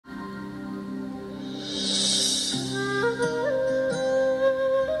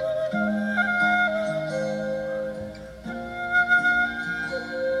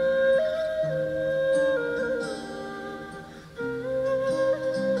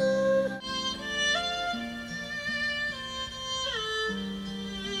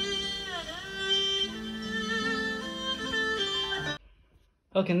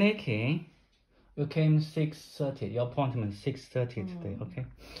Okay, Nikki, you came 6:30. Your appointment 6:30 today. Okay,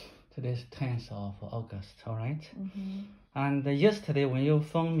 today's 10th of August. All right. And yesterday when you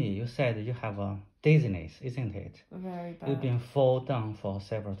phoned me, you said you have a dizziness, isn't it? Very bad. You've been fall down for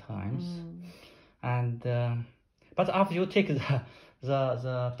several times, and but after you take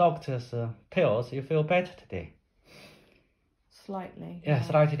the doctor's pills, you feel better today. Slightly. Yeah,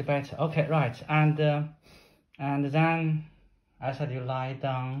 slightly better. Okay, right. And then I said you lie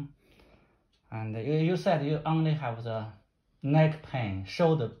down, and you said you only have the neck pain,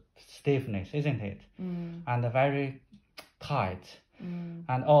 shoulder stiffness, isn't it? And very tight.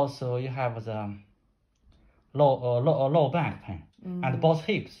 And also you have the low back pain and both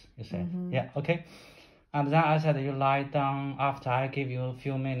hips, you said. Yeah, okay. And then I said you lie down after I give you a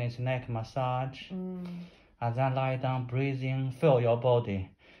few minutes neck massage. And then lie down, breathing, feel your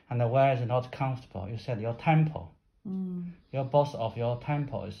body. And where is not comfortable, you said your temple. Your both of your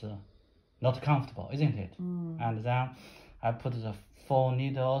temple is not comfortable, isn't it? And then I put the 4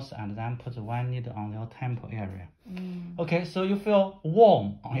 needles and then put 1 needle on your temple area. Okay, so you feel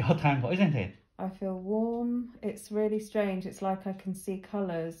warm on your temple, isn't it? I feel warm. It's really strange. It's like I can see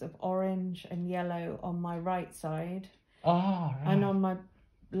colours of orange and yellow on my right side. Oh, right. And on my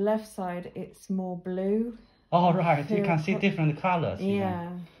left side, it's more blue. All right, you can see different colors. Yeah.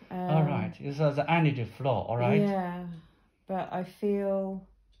 All right, it's the energy flow, all right? Yeah, but I feel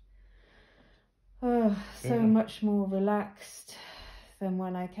so much more relaxed than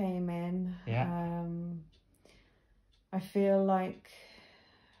when I came in. Yeah. I feel like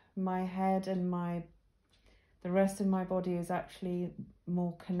my head and the rest of my body is actually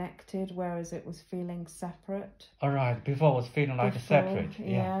more connected, whereas it was feeling separate. All right, before it was feeling like separate.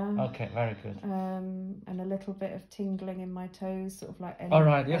 Yeah. Okay, very good. And a little bit of tingling in my toes, sort of like energy. All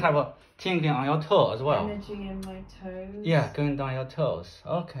right, you have a tingling on your toe as well. Energy in my toes. Yeah, going down your toes.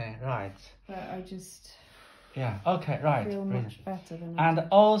 Okay, right. But I just okay, right. feel much better than I did.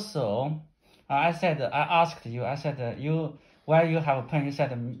 Also, I asked you, where you have pain, you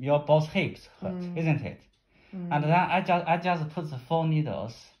said your both hips hurt, isn't it? And then I just put the 4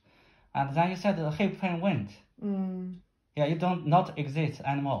 needles, and then you said the hip pain went. Yeah, you not exist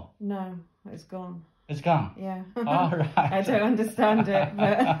anymore. No, it's gone. It's gone. Yeah. All right. I don't understand it,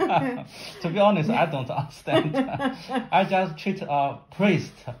 but to be honest, I don't understand. I just treat a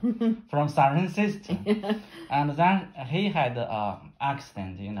priest from San Francisco, and then he had an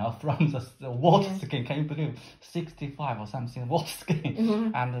accident, from the water skin. Can you believe 65 or something water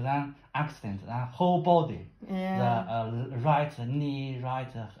skin, and then accident, whole body, the right knee,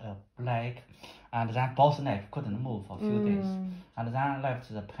 right leg, and then both neck couldn't move for a few days, and then left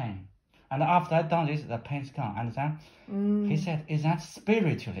the pain. And after I done this, the pain's gone. And then he said, "Is that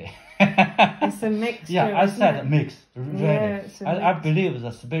spiritually?" It's a mixture. Yeah, I said mix. Really. Yeah, I believe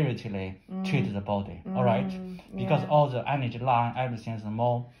that spiritually treat the body. All right, because all the energy line, everything is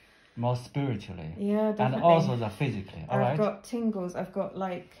more spiritually. Yeah, definitely. And also the physically. All right. I've got tingles. I've got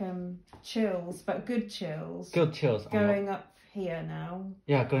like chills, but good chills. Good chills. Going up here now.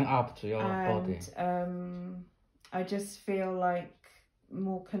 Yeah, going up to your body. I just feel like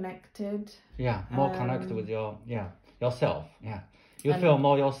more connected. Yeah, more connected with yourself. Yeah, you feel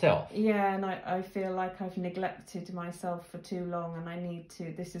more yourself. Yeah, and I feel like I've neglected myself for too long, and I need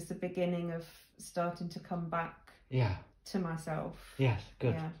to. This is the beginning of starting to come back. Yeah. To myself. Yes,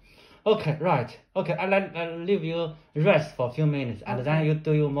 good. Yeah. Okay, right. Okay, I'll leave you rest for a few minutes, and then you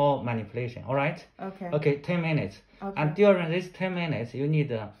do more manipulation. All right. Okay. Okay, 10 minutes. Okay. And during this 10 minutes, you need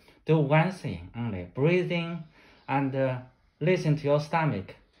to do one thing only: breathing and. Listen to your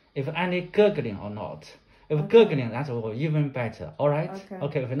stomach, if any gurgling or not. If gurgling, that's even better. All right?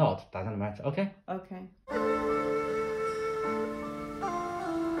 Okay, if not, doesn't matter. Okay? Okay.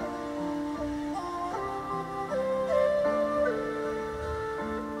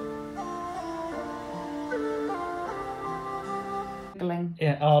 Gurgling.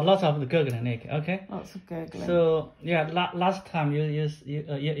 Yeah, lots of gurgling, Nick. Okay? Lots of gurgling. So, last time you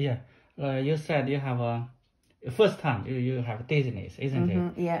said you have a... First time you have dizziness, isn't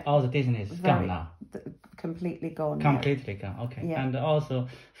it? Yeah. All the dizziness is gone now. Completely gone. Completely gone. Okay. Yeah. And also,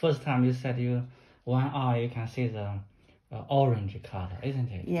 first time you said one eye you can see the orange color, isn't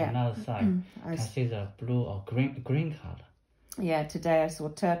it? Yeah. Another side can see the blue or green color. Yeah. Today I saw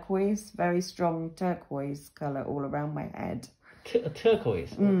turquoise, very strong turquoise color all around my head.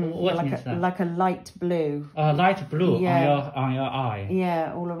 turquoise. What means that? Like a light blue. Light blue on your eye.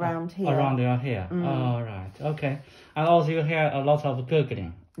 Yeah, all around here. Around your hair. Oh, right. Okay. And also you hear a lot of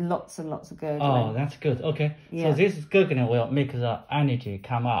gurgling. Lots and lots of gurgling. Oh, that's good. Okay. Yeah. So this gurgling will make the energy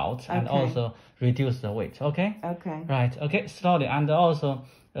come out and also reduce the weight. Okay. Okay. Right. Okay. Slowly. And also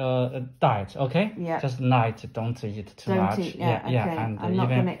diet. Okay. Yeah. Just light. Don't eat too much. Don't eat. Yeah. Okay. And I'm not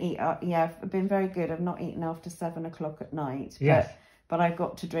going to eat. I've been very good. I've not eaten after 7 o'clock at night. Yes. But I've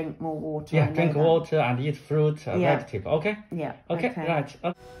got to drink more water. Yeah. Drink water and eat fruit, vegetable. Okay. Yeah. Okay. Right.